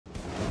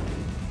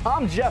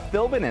I'm Jeff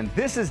Philbin, and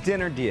this is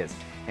Dinner DeeAs.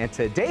 And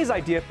today's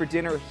idea for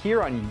dinner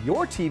here on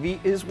your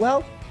TV is,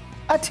 well,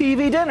 a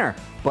TV dinner,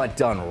 but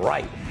done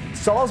right.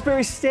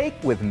 Salisbury steak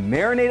with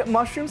marinated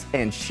mushrooms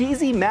and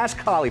cheesy mashed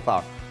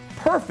cauliflower.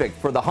 Perfect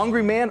for the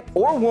hungry man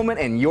or woman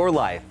in your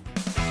life.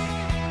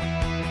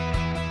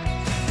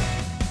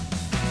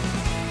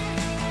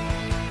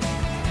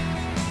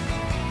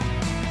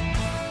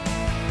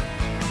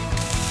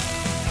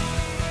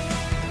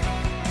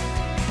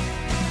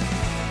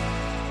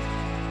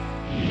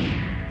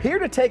 Here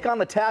to take on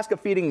the task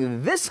of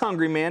feeding this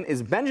hungry man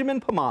is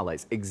Benjamin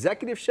Pomales,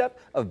 executive chef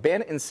of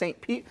Bandit in St.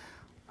 Pete.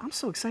 I'm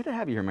so excited to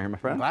have you here, my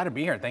friend. Glad to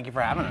be here. Thank you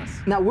for having us.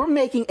 Now, we're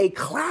making a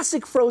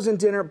classic frozen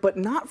dinner, but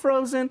not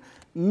frozen,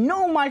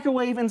 no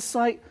microwave in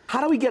sight.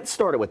 How do we get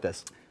started with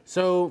this?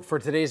 So for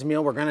today's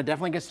meal, we're gonna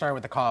definitely get started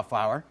with the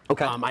cauliflower.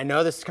 Okay. I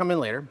know this is coming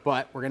later,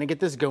 but we're gonna get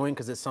this going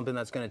because it's something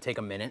that's gonna take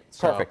a minute.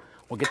 So Perfect.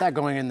 We'll get that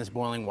going in this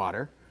boiling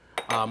water.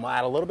 We'll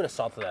add a little bit of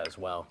salt to that as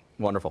well.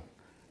 Wonderful.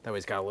 That way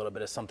it's got a little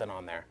bit of something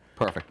on there.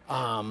 Perfect.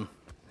 And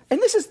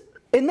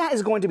that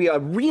is going to be a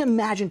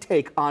reimagined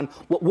take on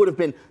what would have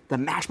been the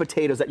mashed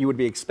potatoes that you would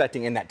be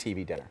expecting in that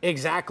TV dinner.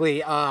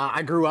 Exactly.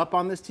 I grew up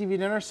on this TV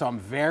dinner, so I'm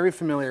very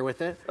familiar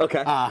with it.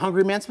 Okay.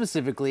 Hungry Man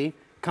specifically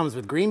comes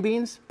with green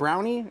beans,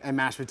 brownie, and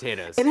mashed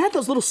potatoes. And it had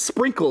those little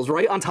sprinkles,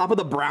 right, on top of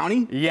the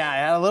brownie? Yeah,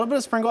 it had a little bit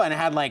of sprinkle, and it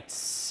had like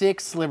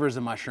 6 slivers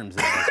of mushrooms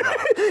in it as well.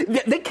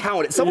 Yeah, they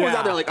counted. Someone was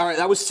out there like, all right,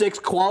 that was 6,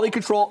 quality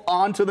control,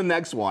 on to the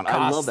next one.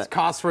 I love that.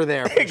 Costs were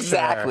there, for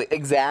Exactly, sure.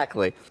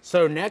 exactly.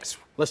 So next,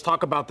 let's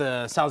talk about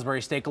the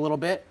Salisbury steak a little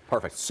bit.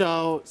 Perfect.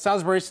 So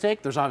Salisbury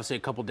steak, there's obviously a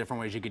couple different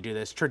ways you could do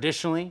this.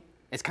 Traditionally,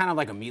 it's kind of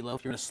like a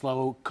meatloaf. You're gonna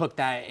slow cook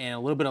that in a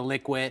little bit of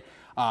liquid,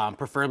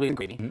 preferably in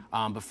gravy.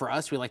 But for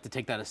us, we like to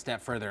take that a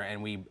step further,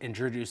 and we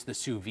introduce the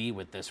sous vide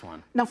with this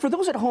one. Now, for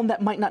those at home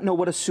that might not know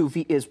what a sous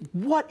vide is,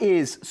 what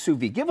is sous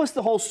vide? Give us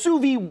the whole sous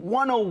vide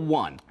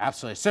 101.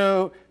 Absolutely.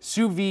 So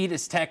sous vide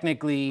is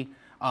technically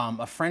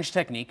a French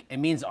technique. It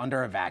means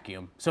under a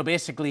vacuum. So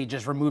basically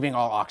just removing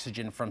all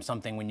oxygen from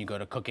something when you go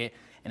to cook it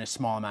in a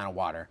small amount of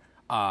water.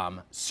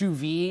 Sous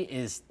vide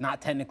is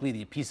not technically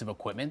the piece of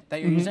equipment that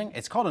you're using.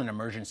 It's called an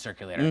immersion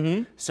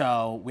circulator.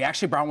 So we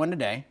actually brought one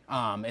today.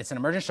 It's an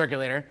immersion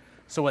circulator.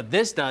 So what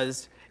this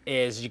does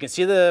is, you can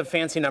see the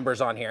fancy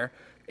numbers on here.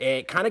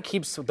 It kind of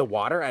keeps the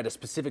water at a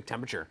specific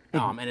temperature,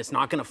 and it's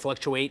not going to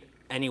fluctuate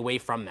any way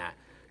from that.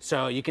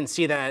 So you can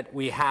see that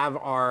we have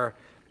our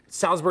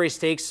Salisbury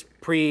steaks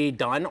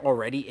pre-done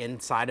already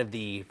inside of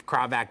the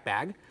Cryovac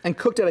bag. And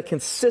cooked at a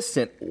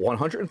consistent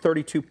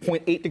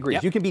 132.8 degrees.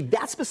 Yep. You can be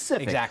that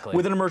specific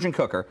with an immersion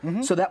cooker.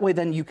 So that way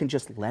then you can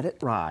just let it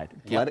ride,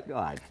 let it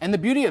glide. And the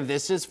beauty of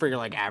this is for your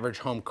like average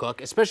home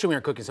cook, especially when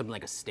you're cooking something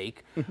like a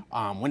steak,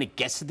 when it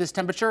gets to this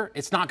temperature,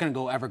 it's not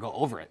gonna ever go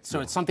over it. So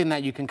it's something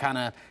that you can kind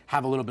of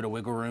have a little bit of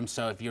wiggle room.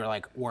 So if you're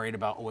like worried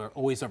about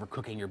always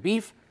overcooking your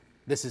beef,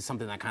 this is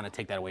something that kind of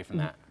take that away from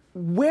that.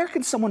 Where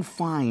can someone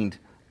find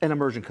an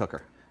immersion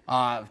cooker?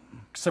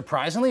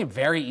 Surprisingly,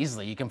 very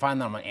easily. You can find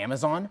them on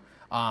Amazon.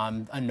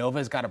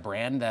 Anova's got a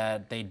brand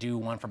that they do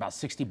one for about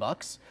 60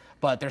 bucks,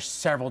 but there's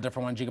several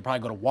different ones. You could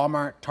probably go to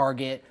Walmart,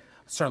 Target,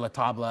 Sur La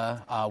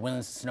Table,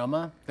 Woodlands,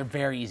 Sonoma. They're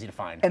very easy to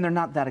find. And they're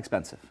not that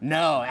expensive.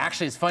 No,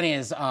 actually, it's funny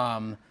is,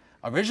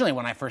 originally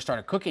when I first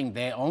started cooking,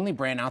 the only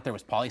brand out there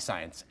was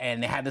Polyscience,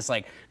 and they had this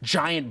like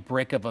giant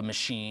brick of a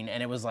machine,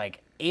 and it was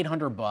like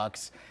 800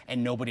 bucks,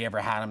 and nobody ever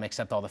had them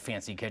except all the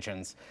fancy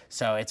kitchens.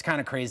 So it's kind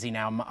of crazy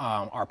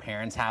now. Our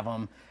parents have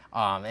them,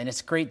 and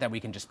it's great that we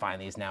can just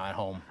find these now at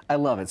home. I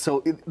love it.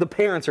 So the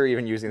parents are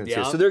even using them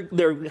too. So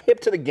they're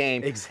hip to the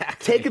game.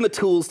 Exactly. Taking the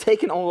tools,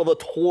 taking all the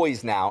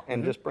toys now,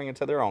 and just bring it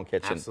to their own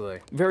kitchen. Absolutely.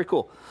 Very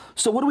cool.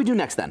 So what do we do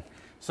next then?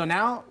 So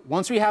now,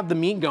 once we have the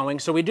meat going,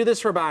 so we do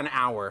this for about an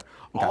hour.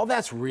 Okay. All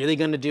that's really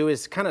gonna do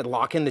is kind of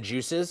lock in the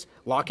juices,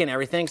 lock in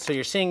everything. So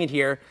you're seeing it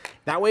here.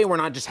 That way we're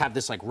not just have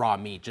this like raw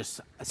meat just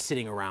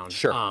sitting around.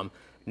 Sure.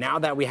 Now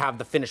that we have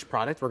the finished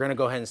product, we're gonna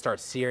go ahead and start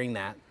searing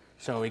that.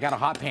 So we got a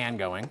hot pan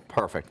going.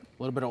 Perfect.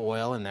 A little bit of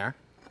oil in there.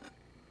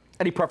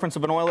 Any preference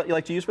of an oil that you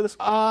like to use for this?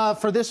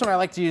 For this one, I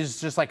like to use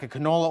just like a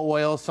canola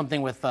oil,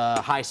 something with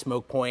a high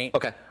smoke point.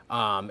 Okay.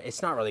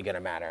 It's not really gonna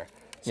matter.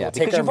 So yeah,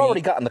 because you've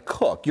already gotten the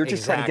cook. You're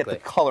just trying to get the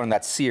color and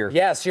that sear.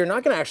 Yeah, so you're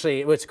not gonna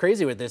actually, what's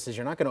crazy with this is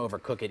you're not gonna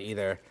overcook it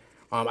either.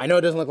 I know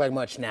it doesn't look like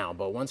much now,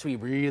 but once we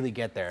really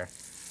get there,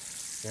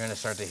 you're gonna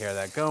start to hear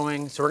that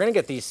going. So we're gonna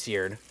get these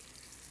seared.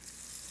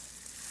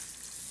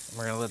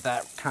 We're gonna let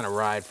that kind of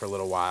ride for a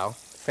little while.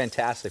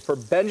 Fantastic. For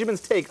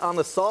Benjamin's take on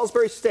the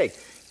Salisbury steak,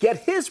 get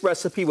his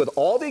recipe with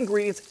all the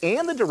ingredients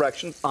and the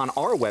directions on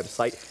our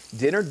website,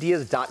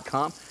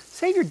 dinnerdeeas.com.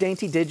 Save your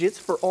dainty digits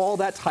for all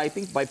that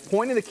typing by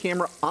pointing the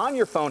camera on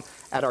your phone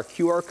at our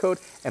QR code,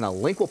 and a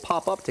link will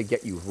pop up to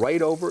get you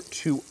right over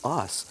to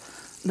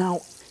us.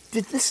 Now,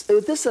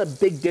 was this a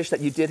big dish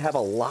that you did have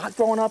a lot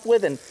growing up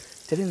with, and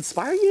did it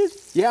inspire you?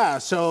 Yeah,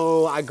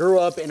 so I grew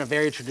up in a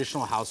very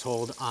traditional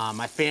household.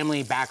 My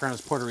family background is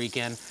Puerto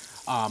Rican,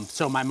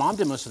 so my mom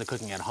did most of the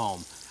cooking at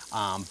home.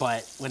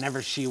 But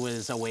whenever she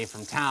was away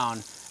from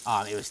town,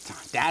 It was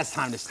Dad's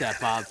time to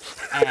step up,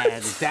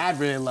 and Dad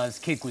really loves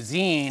kid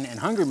cuisine and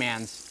Hungry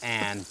Man's,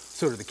 and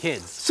so do the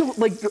kids. So,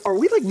 like, are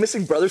we like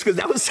missing brothers? Because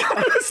that was kind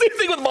of the same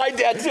thing with my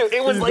dad too.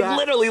 It was like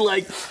literally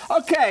like,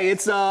 okay,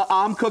 it's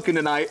I'm cooking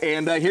tonight,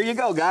 and here you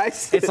go,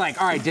 guys. It's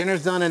like, all right,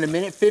 dinner's done in a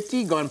minute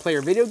 50. Go and play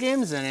your video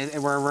games,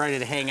 and we're ready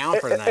to hang out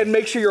for the night. And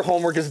make sure your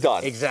homework is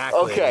done. Exactly.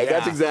 Okay, yeah.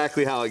 that's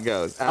exactly how it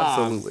goes.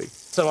 Absolutely.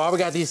 So while we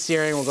got these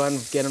searing, we'll go ahead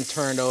and get them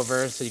turned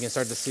over so you can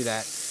start to see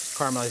that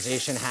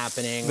caramelization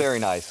happening. Very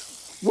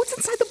nice. What's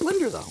inside the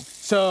blender, though?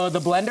 So the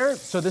blender,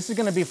 so this is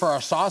gonna be for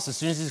our sauce as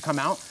soon as these come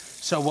out.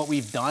 So what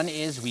we've done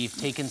is we've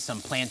taken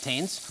some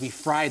plantains, we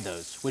fried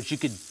those, which you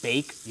could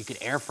bake, you could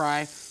air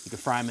fry, you could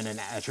fry them in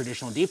a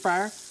traditional deep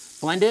fryer,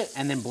 blend it,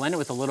 and then blend it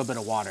with a little bit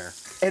of water.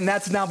 And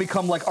that's now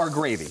become like our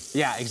gravy.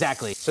 Yeah,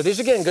 exactly. So these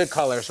are getting good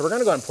color, so we're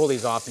gonna go ahead and pull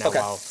these off now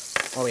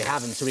while we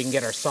have them so we can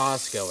get our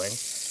sauce going.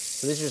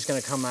 So these are just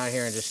gonna come out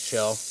here and just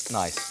chill.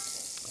 Nice.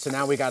 So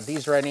now we got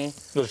these ready.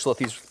 We'll just let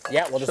these.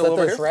 Yeah, we'll just let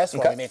those rest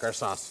while we make our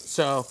sauce.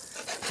 So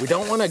we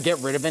don't want to get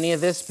rid of any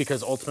of this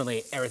because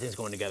ultimately everything's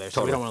going together.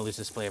 So we don't want to lose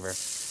this flavor.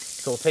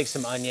 So we'll take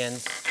some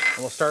onions and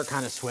we'll start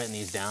kind of sweating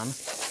these down.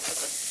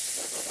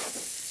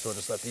 So we'll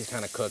just let these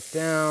kind of cook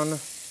down.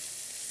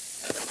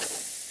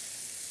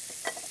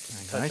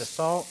 Touch of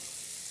salt.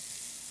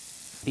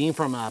 Being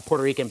from a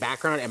Puerto Rican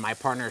background and my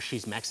partner,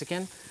 she's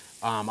Mexican,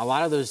 a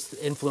lot of those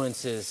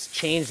influences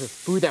change the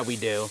food that we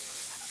do.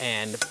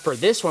 And for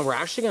this one, we're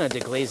actually gonna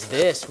deglaze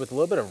this with a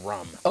little bit of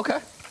rum. Okay.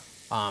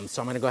 So I'm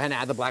gonna go ahead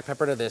and add the black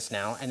pepper to this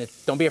now. And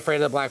don't be afraid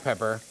of the black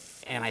pepper.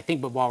 And I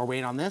think, but while we're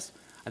waiting on this,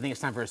 I think it's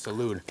time for a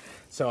salud.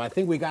 So I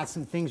think we got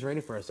some things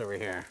ready for us over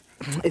here.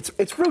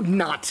 It's rude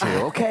not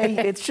to, okay?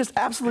 It's just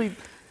absolutely,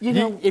 you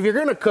know. If you're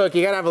gonna cook,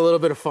 you gotta have a little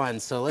bit of fun.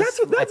 So That's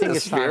I think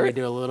it's time we spirit.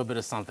 do a little bit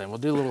of something. We'll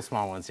do little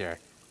small ones here.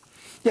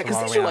 Yeah,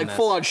 because these are like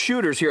full-on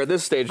shooters here at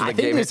this stage of the game.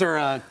 I think these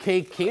are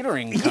cake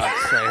catering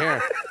cups right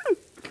here.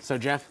 So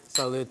Jeff,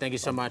 salud, thank you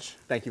so much.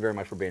 Thank you very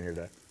much for being here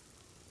today.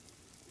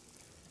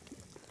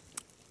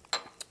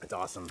 It's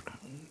awesome.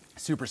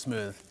 Super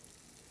smooth.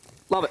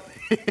 Love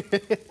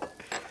it.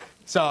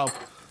 So,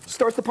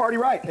 start the party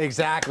right.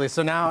 Exactly.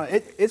 So now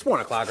it's 1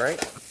 o'clock,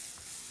 right?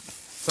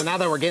 So now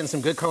that we're getting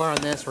some good color on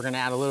this, we're gonna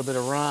add a little bit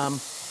of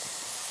rum.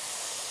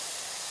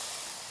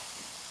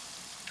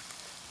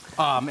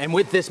 And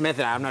with this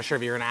method, I'm not sure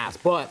if you're gonna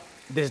ask, but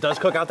this does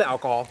cook out the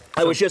alcohol.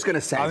 I was just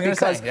gonna say,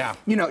 because yeah.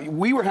 you know,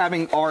 we were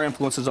having our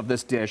influences of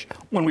this dish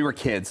when we were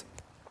kids.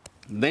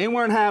 They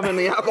weren't having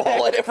the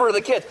alcohol in it for the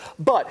kids,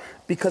 but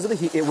because of the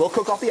heat, it will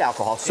cook off the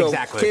alcohol. So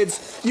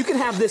kids, you can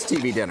have this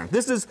TV dinner.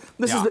 This is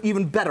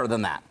even better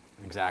than that.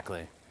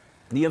 Exactly.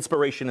 The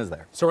inspiration is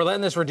there. So we're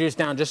letting this reduce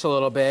down just a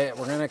little bit.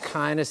 We're gonna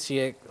kind of see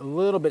it a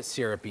little bit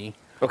syrupy.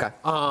 Okay.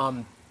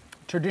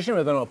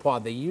 Traditionally with an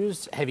pod, they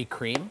use heavy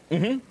cream.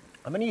 Mm-hmm.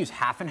 I'm gonna use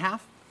half and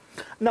half.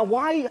 Now,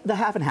 why the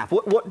half and half?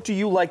 What do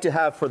you like to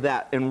have for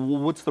that,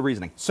 and what's the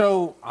reasoning?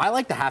 So I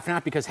like the half and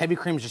half because heavy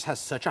cream just has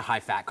such a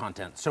high fat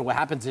content. So what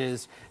happens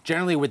is,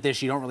 generally with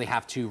this, you don't really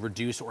have to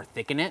reduce or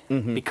thicken it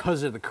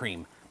because of the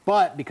cream.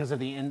 But because of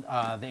the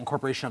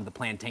incorporation of the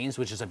plantains,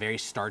 which is a very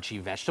starchy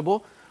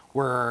vegetable,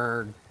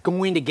 we're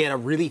going to get a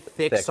really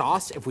thick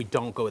sauce if we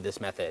don't go with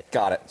this method.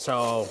 Got it.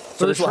 So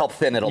this will help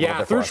thin it a little bit for us.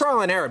 Yeah, through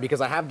trial and error,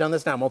 because I have done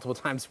this now multiple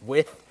times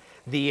with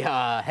the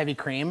heavy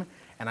cream,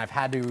 and I've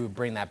had to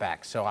bring that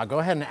back. So I'll go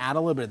ahead and add a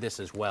little bit of this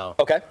as well.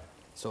 Okay.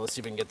 So let's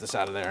see if we can get this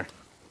out of there.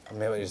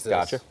 Maybe use this.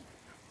 Gotcha.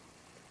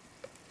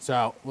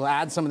 So we'll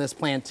add some of this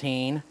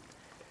plantain.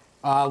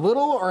 A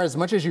little or as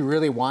much as you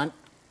really want,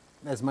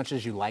 as much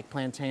as you like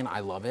plantain. I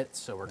love it,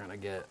 so we're gonna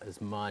get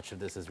as much of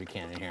this as we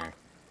can in here.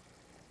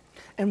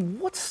 And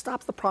what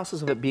stops the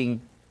process of it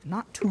being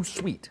not too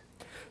sweet?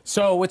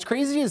 So what's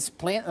crazy is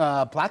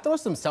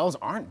plátanos themselves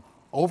aren't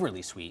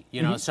overly sweet,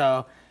 you know.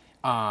 So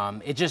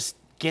it just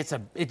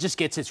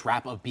gets its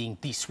rap of being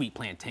the sweet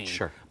plantain.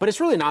 Sure. But it's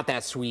really not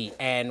that sweet.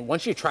 And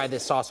once you try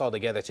this sauce all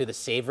together, too, the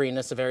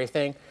savoriness of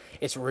everything,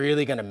 it's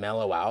really gonna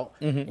mellow out,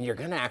 and you're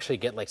gonna actually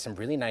get like some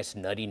really nice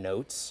nutty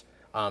notes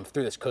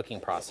through this cooking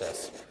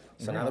process.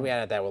 So now that we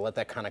added that, we'll let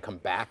that kind of come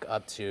back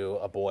up to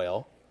a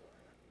boil.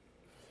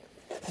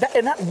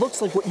 And that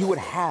looks like what you would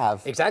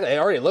have. Exactly, it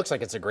already looks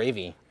like it's a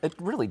gravy. It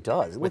really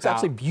does. It's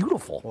actually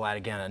beautiful. We'll add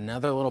again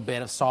another little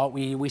bit of salt.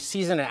 We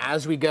season it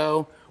as we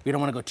go. We don't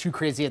want to go too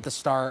crazy at the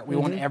start. We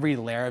want every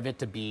layer of it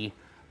to be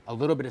a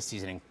little bit of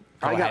seasoning.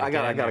 I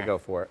gotta go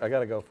for it. I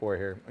gotta go for it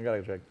here. I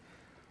gotta check.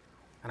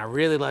 And I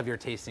really love your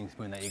tasting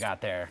spoon that you got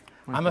there.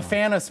 I'm a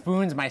fan of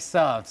spoons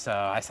myself, so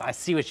I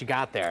see what you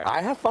got there.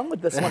 I have fun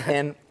with this one,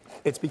 and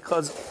it's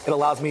because it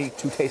allows me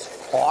to taste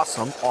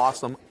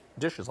awesome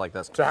dishes like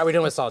this. So how are we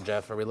doing with salt,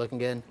 Jeff? Are we looking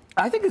good?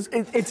 I think it's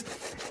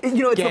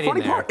the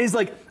funny part is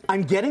like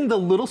I'm getting the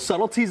little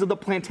subtleties of the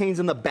plantains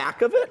in the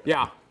back of it.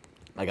 Yeah.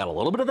 I got a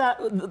little bit of that,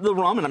 the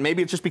rum, and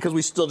maybe it's just because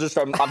I've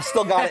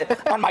still got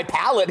it on my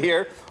palate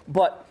here.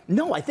 But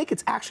no, I think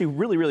it's actually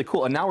really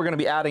cool. And now we're going to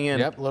be adding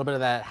in a little bit of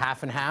that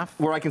half and half,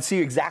 where I can see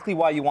exactly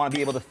why you want to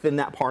be able to thin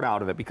that part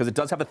out of it, because it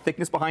does have a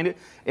thickness behind it,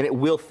 and it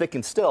will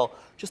thicken still,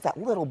 just that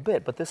little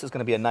bit. But this is going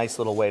to be a nice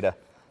little way to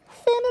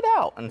fan it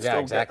out. And yeah,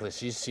 exactly.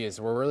 So you see,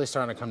 we're really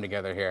starting to come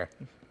together here.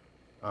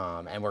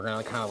 And we're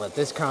gonna kind of let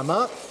this come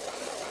up.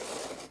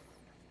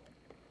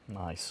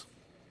 Nice.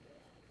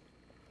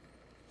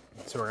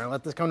 So we're gonna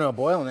let this come to a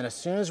boil, and then as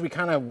soon as we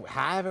kind of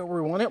have it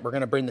where we want it, we're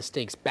gonna bring the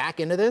steaks back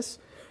into this,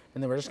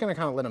 and then we're just gonna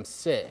kind of let them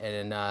sit.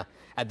 And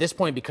at this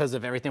point, because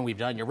of everything we've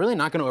done, you're really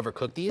not gonna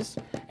overcook these,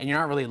 and you're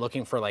not really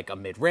looking for like a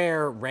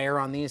mid-rare, rare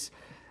on these.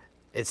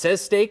 It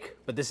says steak,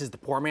 but this is the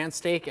poor man's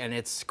steak, and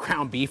it's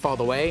ground beef all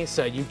the way,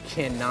 so you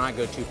cannot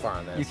go too far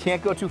on this. You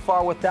can't go too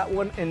far with that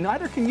one, and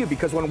neither can you,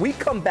 because when we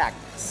come back,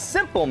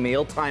 simple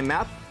mealtime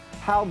math,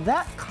 how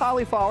that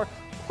cauliflower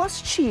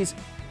plus cheese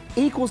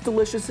equals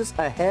deliciousness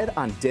ahead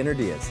on Dinner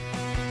DeeAs.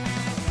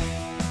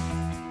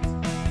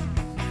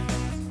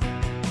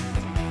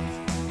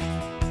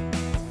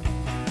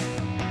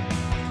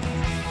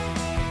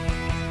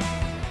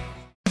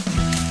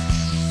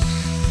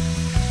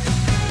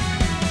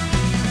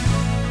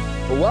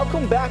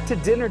 Welcome back to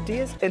Dinner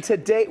DeeAs, and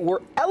today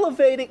we're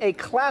elevating a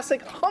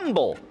classic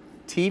humble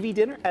TV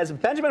dinner as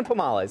Benjamin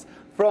Pomales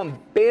from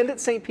Bandit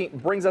St. Pete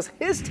brings us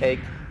his take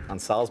on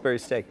Salisbury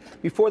steak.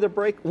 Before the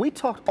break, we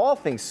talked all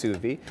things sous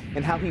vide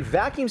and how he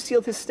vacuum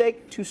sealed his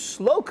steak to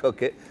slow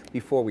cook it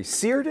before we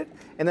seared it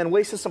and then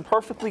wasted some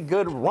perfectly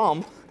good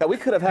rum that we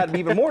could have had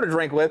even more to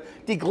drink with,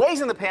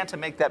 deglazing the pan to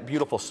make that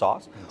beautiful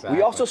sauce. Exactly.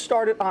 We also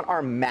started on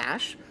our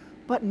mash,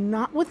 but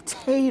not with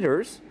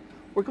taters.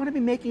 We're going to be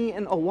making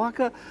an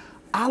Oaxaca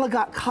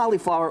aligot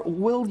cauliflower.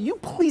 Will you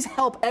please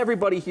help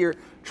everybody here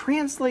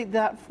translate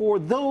that for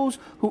those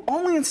who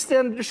only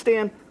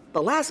understand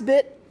the last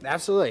bit?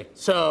 Absolutely.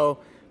 So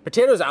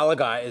potatoes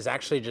aligot is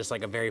actually just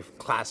like a very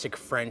classic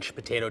French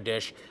potato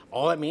dish.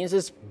 All it means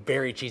is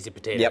very cheesy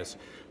potatoes. Yep.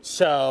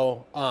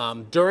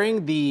 So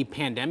during the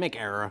pandemic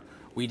era,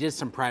 we did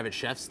some private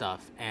chef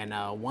stuff. And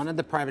one of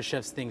the private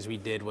chef's things we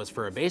did was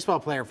for a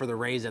baseball player for the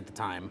Rays at the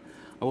time.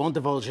 I won't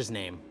divulge his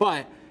name,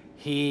 but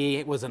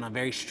he was on a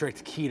very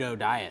strict keto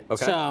diet.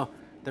 Okay. So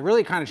that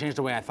really kind of changed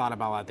the way I thought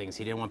about a lot of things.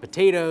 He didn't want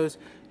potatoes.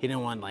 He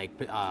didn't want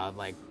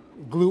like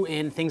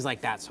gluten, things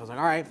like that. So I was like,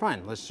 all right,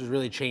 fine. Let's just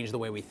really change the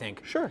way we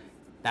think. Sure.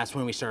 That's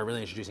when we started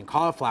really introducing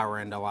cauliflower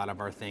into a lot of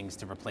our things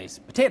to replace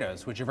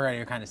potatoes, which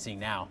you're kind of seeing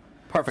now.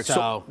 Perfect.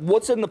 So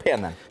what's in the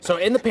pan then? So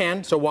in the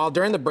pan, while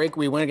during the break,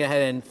 we went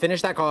ahead and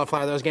finished that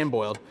cauliflower that was getting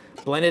boiled,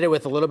 blended it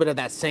with a little bit of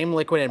that same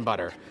liquid and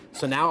butter.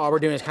 So now all we're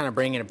doing is kind of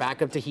bringing it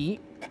back up to heat.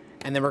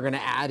 And then we're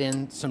gonna add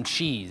in some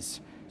cheese.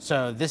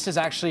 So this is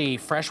actually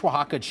fresh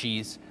Oaxaca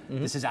cheese.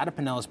 Mm-hmm. This is out of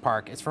Pinellas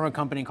Park. It's from a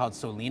company called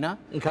Solina.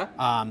 Okay.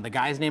 The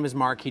guy's name is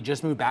Mark. He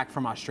just moved back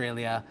from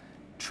Australia,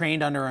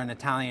 trained under an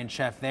Italian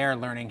chef there,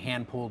 learning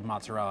hand-pulled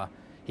mozzarella.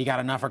 He got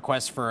enough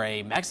requests for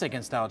a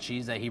Mexican-style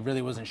cheese that he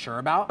really wasn't sure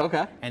about.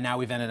 Okay. And now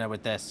we've ended up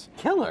with this.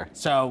 Killer.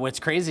 So what's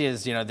crazy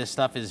is, this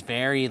stuff is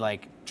very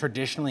like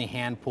traditionally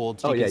hand-pulled.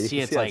 So you can see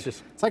it's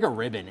like a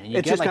ribbon, and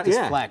you get like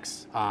this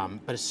flex. But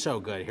it's so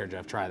good. Here,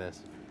 Jeff, try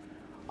this.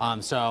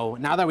 So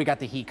now that we got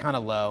the heat kind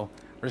of low,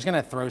 we're just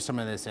gonna throw some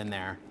of this in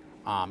there.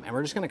 And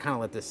we're just gonna kind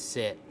of let this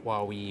sit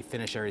while we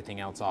finish everything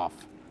else off.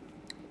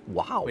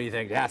 Wow. What do you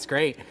think? That's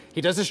great. He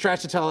does the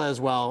stracciatella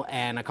as well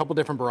and a couple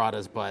different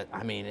burratas, but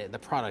I mean, the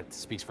product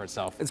speaks for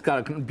itself. It's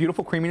got a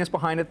beautiful creaminess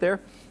behind it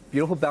there.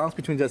 Beautiful balance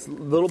between just a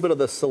little bit of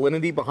the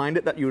salinity behind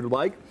it that you would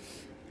like.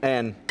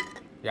 And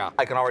yeah,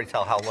 I can already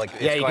tell how it's going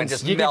to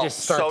just melt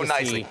so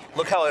nicely.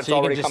 Look how it's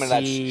already coming to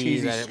that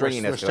cheesy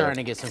stringiness. We're starting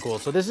to get some cool.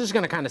 So this is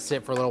going to kind of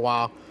sit for a little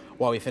while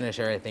we finish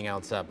everything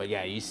else up. But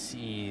yeah, you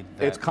see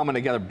that it's coming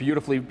together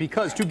beautifully,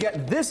 because to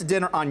get this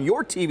dinner on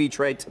your TV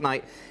tray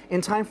tonight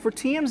in time for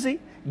TMZ,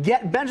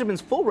 get Benjamin's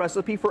full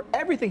recipe for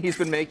everything he's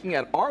been making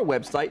at our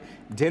website,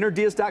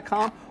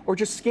 dinnerdeas.com, or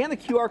just scan the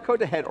QR code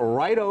to head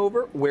right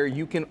over, where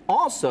you can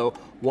also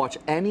watch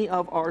any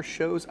of our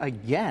shows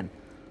again.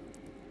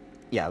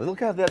 Yeah, look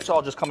how that's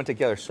all just coming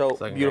together so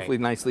beautifully,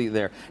 nicely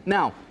there.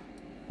 Now,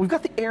 we've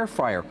got the air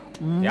fryer.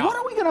 Yeah. What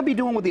are we gonna be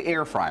doing with the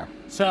air fryer?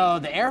 So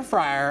the air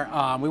fryer,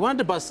 we wanted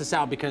to bust this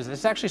out because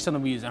it's actually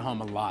something we use at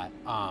home a lot.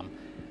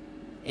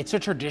 It's a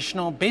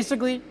traditional,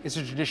 basically, it's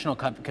a traditional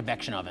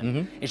convection oven.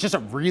 Mm-hmm. It's just a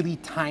really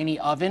tiny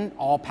oven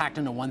all packed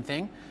into one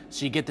thing.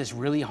 So you get this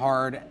really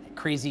hard,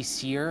 crazy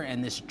sear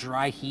and this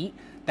dry heat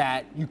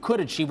that you could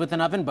achieve with an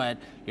oven, but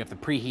you have to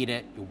preheat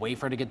it, you wait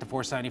for it to get to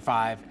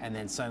 475, and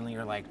then suddenly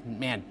you're like,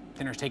 man,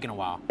 dinner's taking a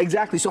while.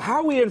 Exactly. So how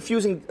are we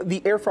infusing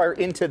the air fryer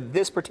into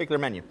this particular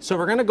menu? So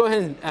we're gonna go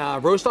ahead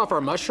and roast off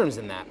our mushrooms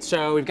in that.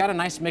 So we've got a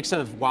nice mix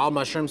of wild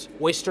mushrooms,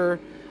 oyster,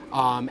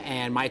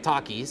 and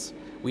maitakes.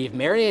 We've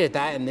marinated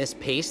that in this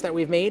paste that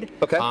we've made.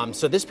 Okay.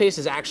 So this paste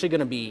is actually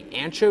gonna be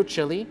ancho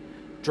chili,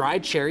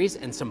 dried cherries,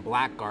 and some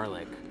black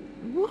garlic.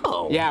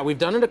 Whoa. Yeah, we've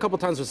done it a couple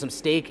times with some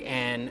steak,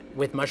 and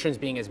with mushrooms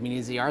being as meaty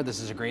as they are, this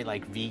is a great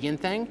vegan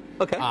thing.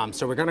 Okay.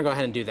 So we're gonna go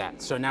ahead and do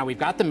that. So now we've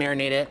got them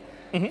marinated.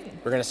 Mm-hmm.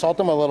 We're gonna salt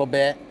them a little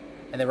bit,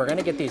 and then we're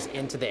gonna get these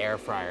into the air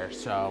fryer.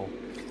 So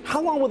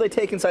how long will they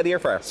take inside the air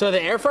fryer? So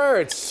the air fryer,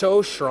 it's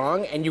so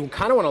strong, and you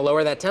kind of want to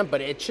lower that temp, but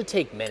it should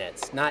take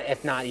minutes,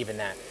 if not even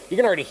that. You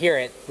can already hear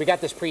it. We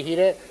got this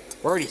preheated.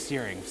 we're already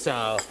searing,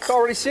 so It's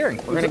already searing.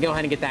 we're gonna go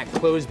ahead and get that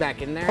closed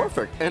back in there.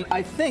 Perfect. And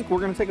I think we're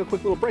gonna take a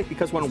quick little break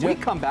because when we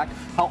come back,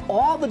 how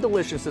all the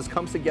deliciousness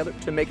comes together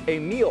to make a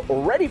meal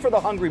ready for the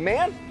hungry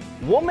man,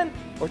 woman,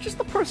 or just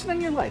the person in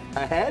your life.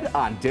 Ahead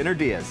on Dinner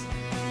DeeAs.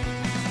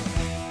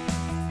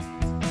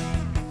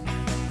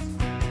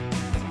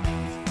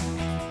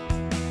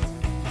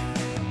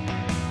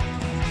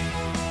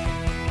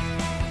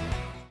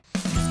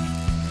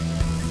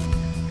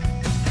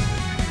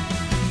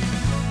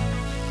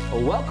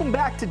 Welcome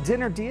back to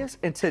Dinner DeeAs,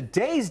 and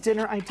today's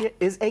dinner idea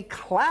is a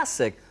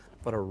classic,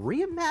 but a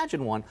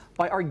reimagined one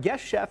by our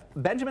guest chef,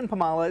 Benjamin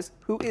Pomales,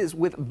 who is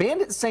with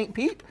Bandit St.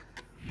 Pete.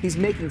 He's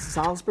making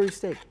Salisbury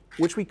steak,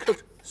 which we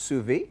cooked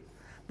sous vide,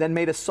 then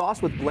made a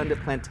sauce with blended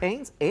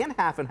plantains and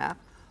half and half,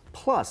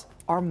 plus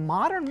our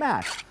modern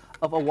mash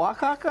of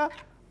Oaxaca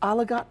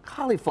aligot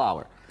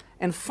cauliflower.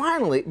 And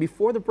finally,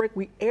 before the break,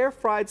 we air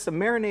fried some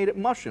marinated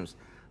mushrooms.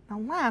 Now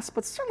last,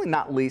 but certainly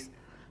not least,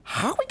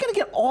 how are we going to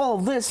get all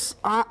of this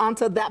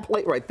onto that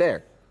plate right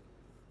there?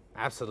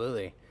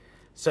 Absolutely.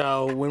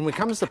 So when it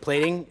comes to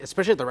plating,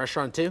 especially at the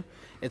restaurant too,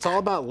 it's all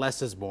about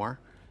less is more.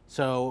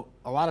 So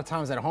a lot of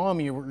times at home,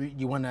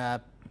 you want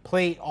to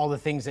plate all the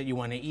things that you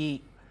want to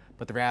eat,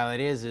 but the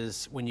reality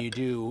is when you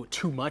do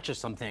too much of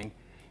something,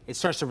 it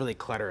starts to really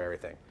clutter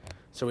everything.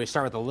 So we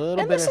start with a little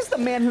bit. And this is the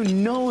man who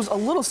knows a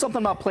little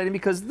something about plating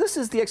because this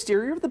is the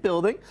exterior of the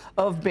building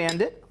of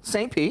Bandit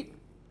St. Pete.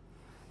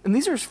 And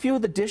these are a few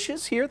of the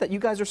dishes here that you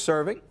guys are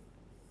serving.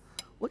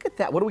 Look at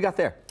that. What do we got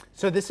there?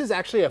 So this is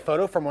actually a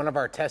photo from one of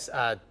our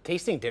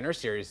tasting dinner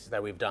series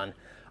that we've done.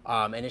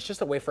 And it's just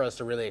a way for us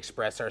to really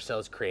express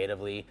ourselves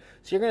creatively.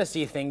 So you're going to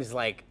see things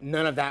like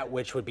none of that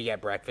which would be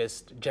at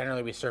breakfast.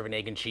 Generally, we serve an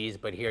egg and cheese,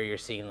 but here you're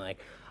seeing like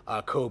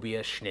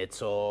cobia,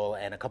 schnitzel,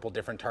 and a couple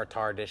different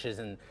tartare dishes.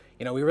 And,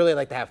 you know, we really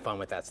like to have fun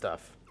with that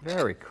stuff.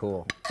 Very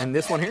cool. And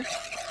this one here?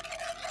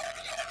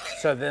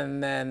 So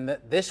then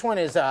this one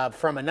is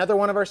from another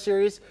one of our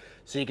series.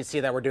 So you can see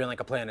that we're doing like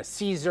a play on a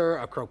Caesar,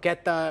 a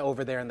croqueta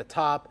over there in the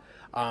top,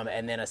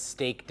 and then a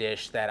steak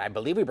dish that I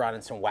believe we brought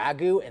in some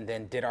Wagyu and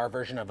then did our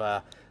version of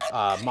a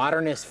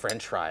modernist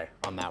French fry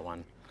on that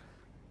one.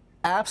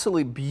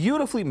 Absolutely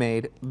beautifully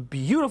made,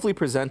 beautifully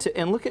presented,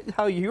 and look at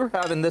how you're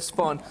having this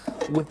fun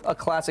with a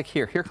classic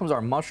here. Here comes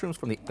our mushrooms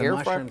from the air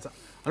fryer. I don't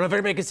know if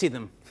everybody can see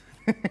them.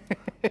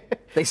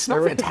 They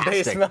smell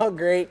fantastic. They smell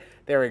great.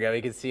 There we go,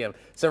 you can see them.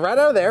 So right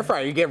out of the air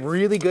fryer, you get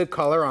really good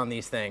color on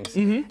these things.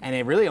 And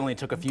it really only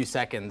took a few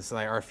seconds,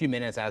 or a few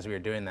minutes as we were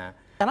doing that.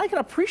 And I can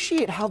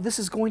appreciate how this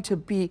is going to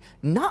be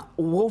not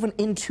woven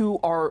into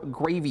our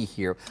gravy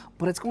here,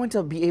 but it's going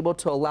to be able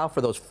to allow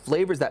for those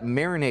flavors that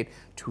marinate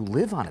to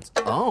live on its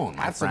own,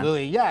 my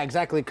Absolutely, friend. yeah,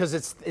 exactly, because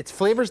it's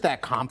flavors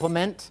that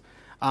complement,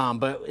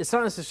 but it's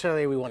not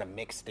necessarily we want to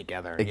mix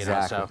together.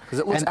 Exactly, because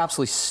it looks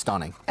absolutely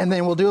stunning. And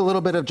then we'll do a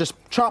little bit of just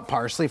chopped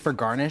parsley for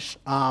garnish.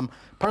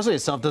 Parsley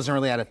itself doesn't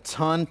really add a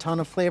ton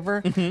of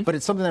flavor, but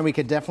it's something that we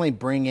could definitely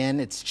bring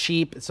in. It's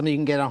cheap, it's something you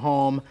can get at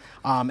home,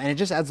 and it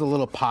just adds a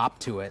little pop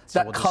to it.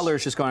 So that color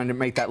is just going to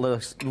make that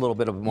little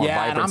bit of more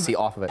vibrancy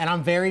off of it. And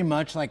I'm very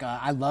much like,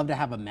 I love to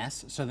have a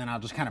mess, so then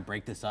I'll just kind of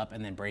break this up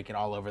and then break it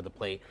all over the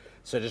plate.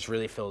 So it just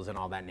really fills in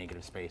all that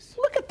negative space.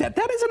 Look at that.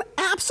 That is an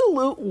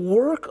absolute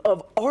work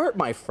of art,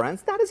 my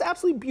friends. That is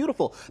absolutely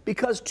beautiful.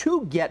 Because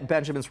to get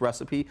Benjamin's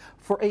recipe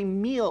for a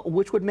meal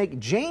which would make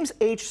James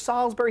H.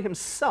 Salisbury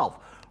himself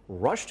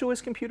rush to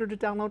his computer to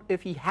download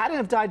if he hadn't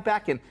have died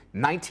back in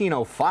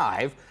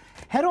 1905,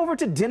 head over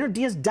to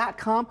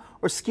dinnerdeas.com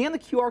or scan the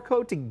QR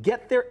code to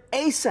get there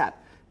ASAP.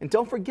 And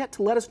don't forget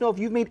to let us know if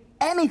you've made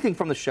anything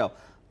from the show.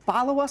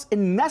 Follow us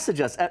and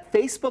message us at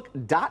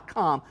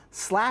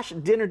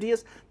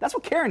facebook.com/dinnerdeas. That's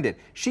what Karen did.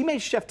 She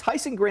made Chef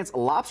Tyson Grant's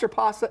lobster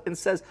pasta and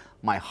says,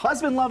 my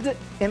husband loved it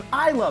and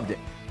I loved it.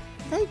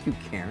 Thank you,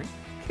 Karen.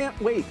 Can't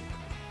wait.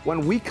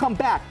 When we come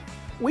back,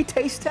 we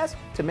taste test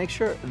to make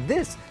sure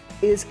this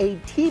is a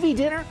TV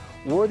dinner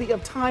worthy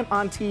of time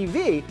on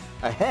TV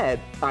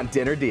ahead on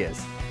Dinner DeeAs.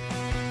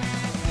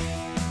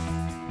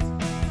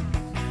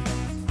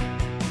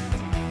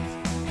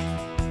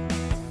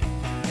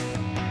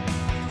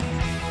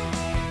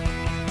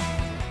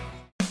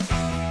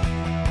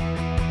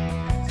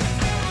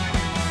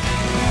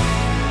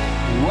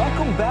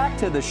 Welcome back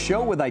to the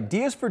show with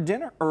ideas for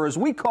dinner, or as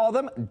we call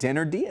them,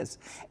 Dinner DeeAs.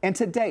 And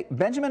today,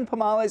 Benjamin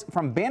Pomales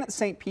from Bandit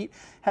St. Pete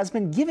has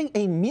been giving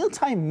a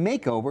mealtime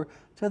makeover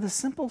to the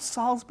simple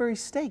Salisbury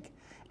steak.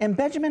 And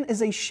Benjamin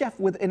is a chef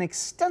with an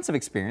extensive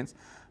experience.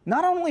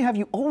 Not only have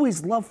you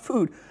always loved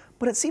food,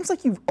 but it seems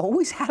like you've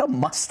always had a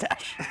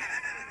mustache.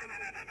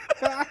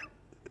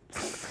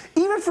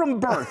 Even from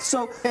birth.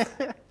 So,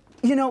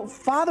 you know,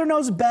 father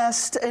knows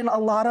best in a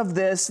lot of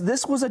this.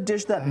 This was a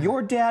dish that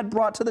your dad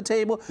brought to the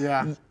table.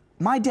 Yeah.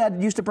 My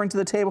dad used to bring to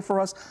the table for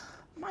us.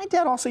 My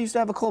dad also used to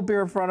have a cold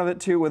beer in front of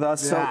it too with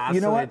us. Yeah, so, you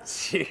know what?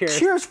 Cheers.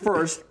 Cheers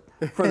first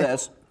for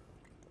this.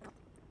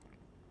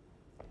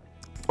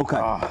 Okay.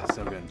 Oh,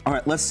 so good. All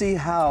right, let's see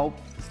how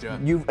Let's do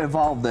it. you've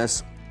evolved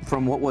this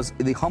from what was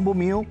the humble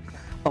meal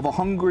of a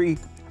hungry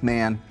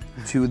man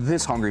to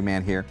this hungry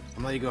man here. I'm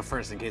gonna let you go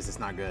first in case it's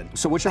not good.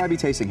 So what should I be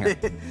tasting here?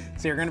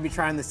 So you're gonna be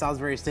trying the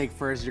Salisbury steak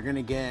first. You're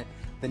gonna get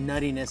the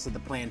nuttiness of the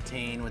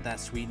plantain with that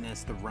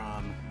sweetness, the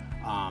rum,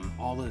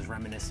 all those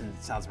reminiscent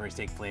Salisbury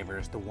steak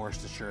flavors, the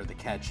Worcestershire, the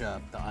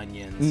ketchup, the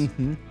onions,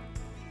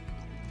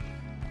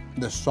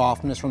 the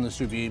softness from the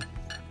sous vide.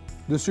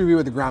 The sous vide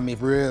with the ground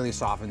beef really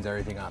softens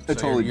everything up. It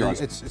totally does.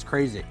 It's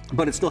crazy.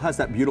 But it still has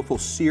that beautiful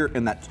sear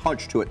and that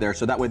touch to it there,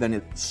 so that way then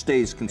it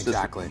stays consistent.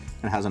 Exactly.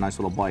 And has a nice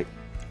little bite.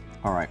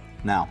 All right,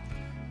 now,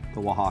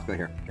 the Oaxaca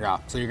here. Yeah,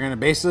 so you're gonna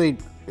basically,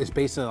 it's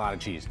basically a lot of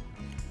cheese.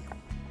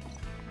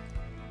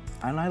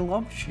 And I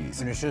love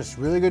cheese. And it's just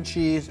really good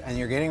cheese, and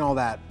you're getting all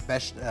that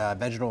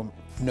vegetable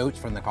notes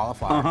from the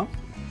cauliflower.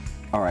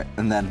 All right,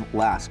 and then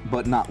last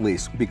but not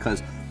least,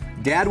 because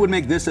Dad would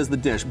make this as the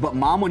dish, but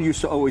Mom would used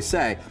to always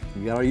say,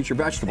 you gotta eat your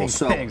vegetables.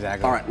 So,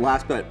 Exactly. all right,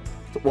 last bit.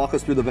 Walk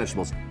us through the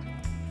vegetables.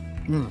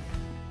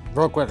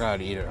 Real quick, I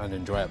gotta eat it and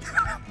enjoy it.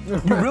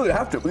 You really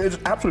have to. It's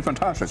absolutely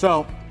fantastic.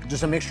 So,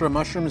 just a mixture of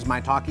mushrooms,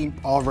 maitake,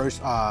 all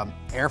roast,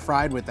 air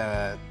fried with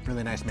a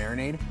really nice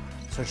marinade.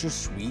 So it's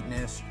just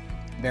sweetness,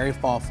 very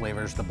fall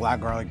flavors. The black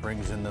garlic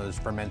brings in those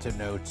fermented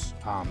notes,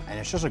 and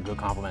it's just a good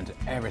complement to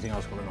everything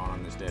else going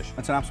on this dish.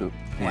 That's an absolute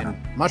winner.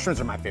 And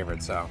mushrooms are my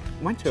favorite, so.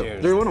 Mine too.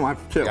 Cheers. They're one of mine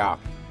too. Yeah.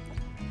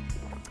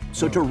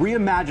 So to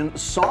reimagine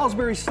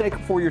Salisbury steak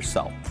for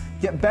yourself,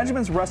 get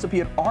Benjamin's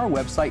recipe at our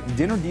website,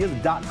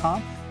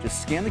 DinnerDeas.com.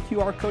 Just scan the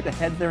QR code to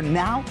head there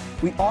now.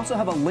 We also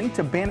have a link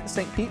to Bandit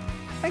St. Pete.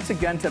 Thanks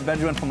again to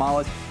Benjamin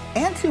Pomales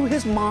and to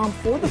his mom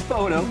for the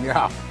photo.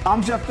 Yeah.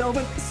 I'm Jeff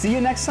Philbin. See you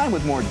next time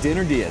with more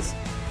Dinner Dias.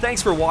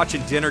 Thanks for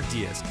watching Dinner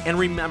Dias. And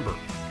remember,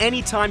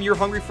 anytime you're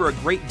hungry for a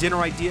great dinner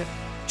idea,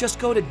 just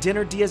go to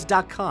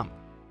DinnerDeas.com.